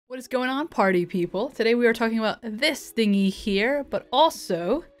What is going on, party people? Today we are talking about this thingy here, but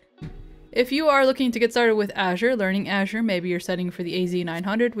also if you are looking to get started with Azure, learning Azure, maybe you're studying for the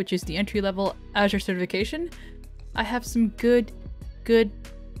AZ900, which is the entry-level Azure certification, I have some goodies.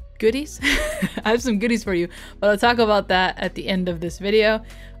 I have some goodies for you, but I'll talk about that at the end of this video.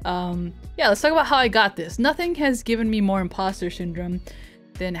 Yeah, let's talk about how I got this. Nothing has given me more imposter syndrome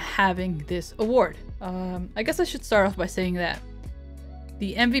than having this award. I guess I should start off by saying that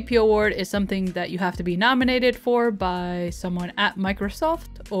the MVP award is something that you have to be nominated for by someone at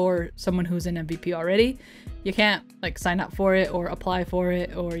Microsoft or someone who's an MVP already. You can't like sign up for it or apply for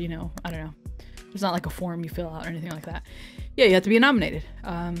it or, you know, I don't know. There's not like a form you fill out or anything like that. Yeah, you have to be nominated.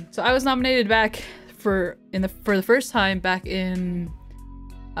 So I was nominated back for the first time back in,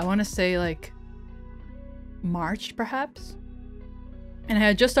 I want to say like March perhaps. And I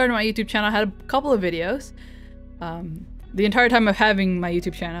had just started my YouTube channel. I had a couple of videos. The entire time of having my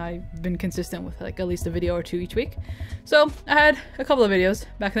YouTube channel, I've been consistent with like at least a video or two each week. So I had a couple of videos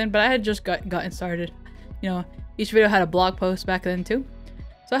back then, but I had just gotten started. You know, each video had a blog post back then too.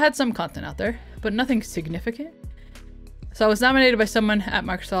 So I had some content out there, but nothing significant. So I was nominated by someone at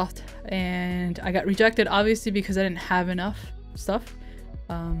Microsoft and I got rejected obviously because I didn't have enough stuff.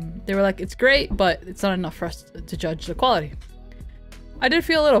 They were like, it's great, but it's not enough for us to judge the quality. I did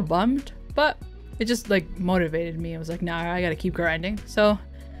feel a little bummed, but it just like motivated me. I was like, nah, I gotta keep grinding. So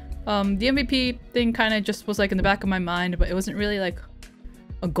the MVP thing kind of just was like in the back of my mind, but it wasn't really like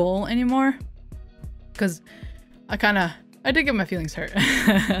a goal anymore because I did get my feelings hurt.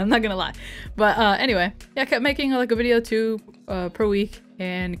 I'm not gonna lie. But anyway, yeah, I kept making like a video two per week,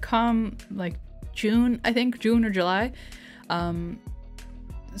 and come like June, I think June or July,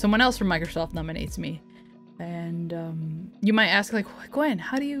 someone else from Microsoft nominates me. And you might ask like, Gwen,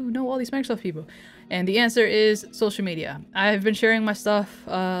 how do you know all these Microsoft people? And the answer is social media. I've been sharing my stuff,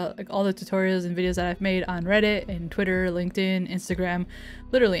 like all the tutorials and videos that I've made on Reddit and Twitter, LinkedIn, Instagram,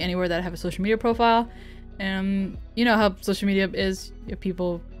 literally anywhere that I have a social media profile. And you know how social media is,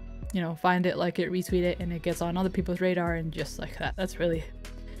 people, you know, find it, like it, retweet it, and it gets on other people's radar and just like that. That's really,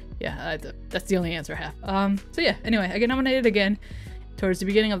 yeah, that's the only answer I have. So yeah, anyway, I get nominated again towards the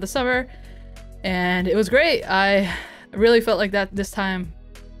beginning of the summer. And it was great. I really felt like that this time.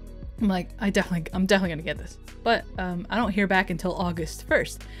 I'm like, I'm definitely gonna get this. But I don't hear back until August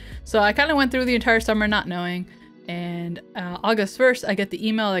 1st. So I kind of went through the entire summer not knowing. And August 1st, I get the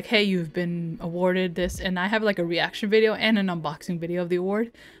email like, hey, you've been awarded this. And I have like a reaction video and an unboxing video of the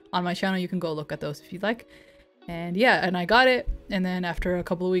award on my channel. You can go look at those if you'd like. And yeah, and I got it. And then after a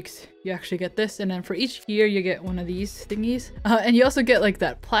couple of weeks, you actually get this. And then for each year, you get one of these thingies. And you also get like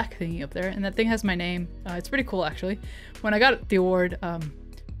that plaque thingy up there. And that thing has my name. It's pretty cool, actually. When I got the award,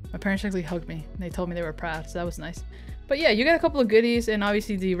 my parents actually hugged me. They told me they were proud. So that was nice. But yeah, you get a couple of goodies and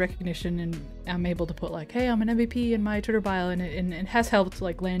obviously the recognition. And I'm able to put like, hey, I'm an MVP in my Twitter bio. And it has helped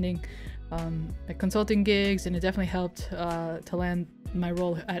like landing like consulting gigs. And it definitely helped to land my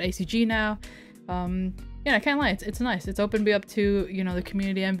role at ACG now. Yeah, I can't lie, it's nice. It's opened me up to, you know, the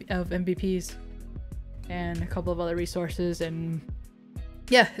community of MVPs and a couple of other resources, and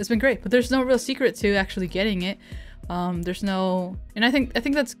yeah, it's been great. But there's no real secret to actually getting it. There's no, and I think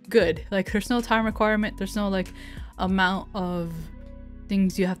that's good. Like, there's no time requirement. There's no like amount of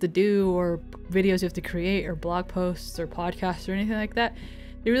things you have to do or videos you have to create or blog posts or podcasts or anything like that.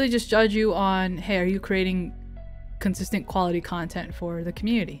 They really just judge you on, hey, are you creating consistent quality content for the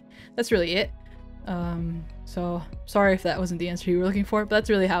community? That's really it. So sorry if that wasn't the answer you were looking for, but that's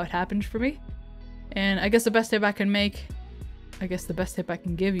really how it happened for me. And I guess the best tip I can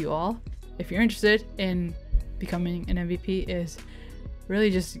give you all, if you're interested in becoming an MVP, is really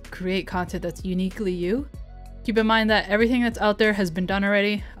just create content that's uniquely you. Keep in mind that everything that's out there has been done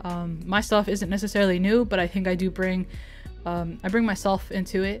already. My stuff isn't necessarily new, but I think I do bring myself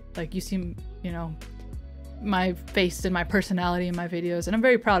into it. Like, you see, you know, my face and my personality in my videos, and I'm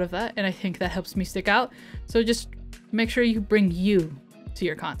very proud of that, and I think that helps me stick out. So just make sure you bring you to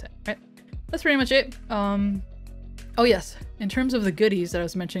your content, right? That's pretty much it. Oh yes, in terms of the goodies that I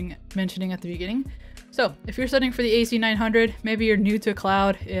was mentioning at the beginning, so if you're studying for the AZ900, maybe you're new to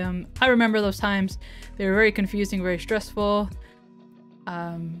cloud. I remember those times. They were very confusing, very stressful,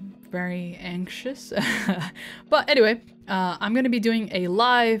 very anxious. But anyway, I'm going to be doing a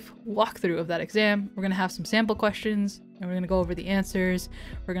live walkthrough of that exam. We're going to have some sample questions and we're going to go over the answers.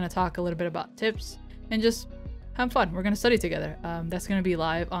 We're going to talk a little bit about tips and just have fun. We're going to study together. That's going to be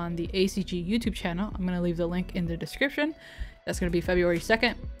live on the ACG YouTube channel. I'm going to leave the link in the description. That's going to be February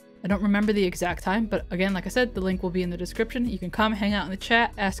 2nd. I don't remember the exact time, but again, like I said, the link will be in the description. You can come hang out in the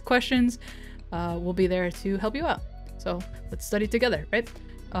chat, ask questions. We'll be there to help you out. So let's study together, right?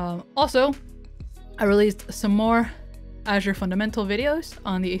 Also, I released some more Azure fundamental videos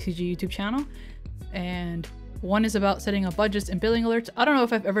on the ACG YouTube channel, and one is about setting up budgets and billing alerts. I don't know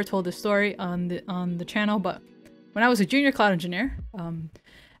if I've ever told this story on the channel, but when I was a junior cloud engineer,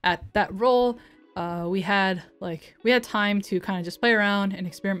 at that role, we had time to kind of just play around and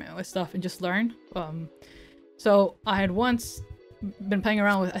experiment with stuff and just learn. So I had once been playing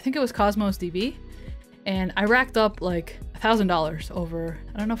around with, I think it was Cosmos DB, and I racked up like $1,000 over,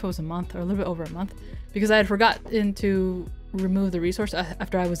 I don't know if it was a month or a little bit over a month, because I had forgotten to remove the resource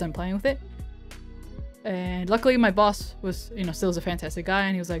after I was done playing with it. And luckily my boss was, still was a fantastic guy,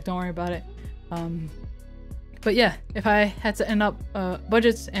 and he was like, don't worry about it. But yeah, if I had to end up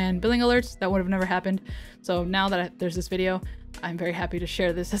budgets and billing alerts, that would have never happened. So now that there's this video, I'm very happy to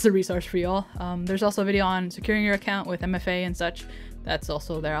share this as a resource for y'all. There's also a video on securing your account with MFA and such. That's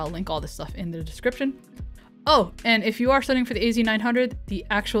also there. I'll link all this stuff in the description. Oh, and if you are studying for the AZ900, the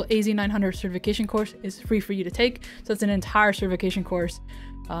actual AZ900 certification course is free for you to take. So it's an entire certification course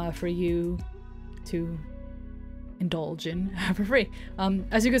for you to indulge in for free.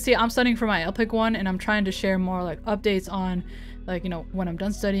 As you can see, I'm studying for my LPIC 1, and I'm trying to share more like updates on like, when I'm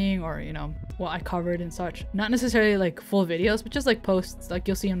done studying, or what I covered and such. Not necessarily like full videos, but just like posts like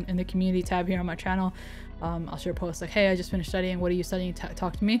you'll see in the community tab here on my channel. I'll share posts like, hey, I just finished studying, what are you studying,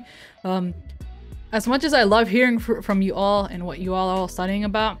 talk to me. As much as I love hearing from you all and what you all are all studying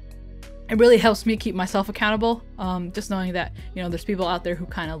about, it really helps me keep myself accountable. Just knowing that there's people out there who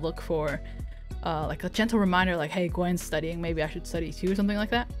kind of look for like a gentle reminder, like, hey, Gwen's studying, maybe I should study too, or something like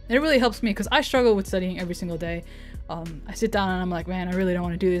that. And it really helps me because I struggle with studying every single day. I sit down and I'm like, man, I really don't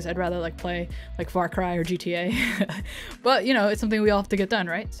want to do this. I'd rather like play like Far Cry or GTA. But it's something we all have to get done,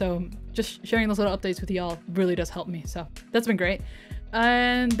 right? So just sharing those little updates with y'all really does help me. So that's been great.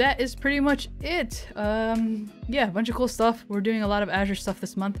 And that is pretty much it. Yeah, a bunch of cool stuff. We're doing a lot of Azure stuff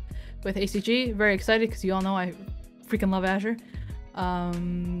this month with ACG. Very excited because you all know I freaking love Azure.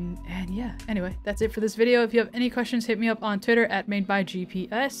 And yeah, anyway, that's it for this video. If you have any questions, hit me up on Twitter at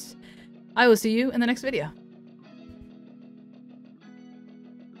MadeByGPS. I will see you in the next video.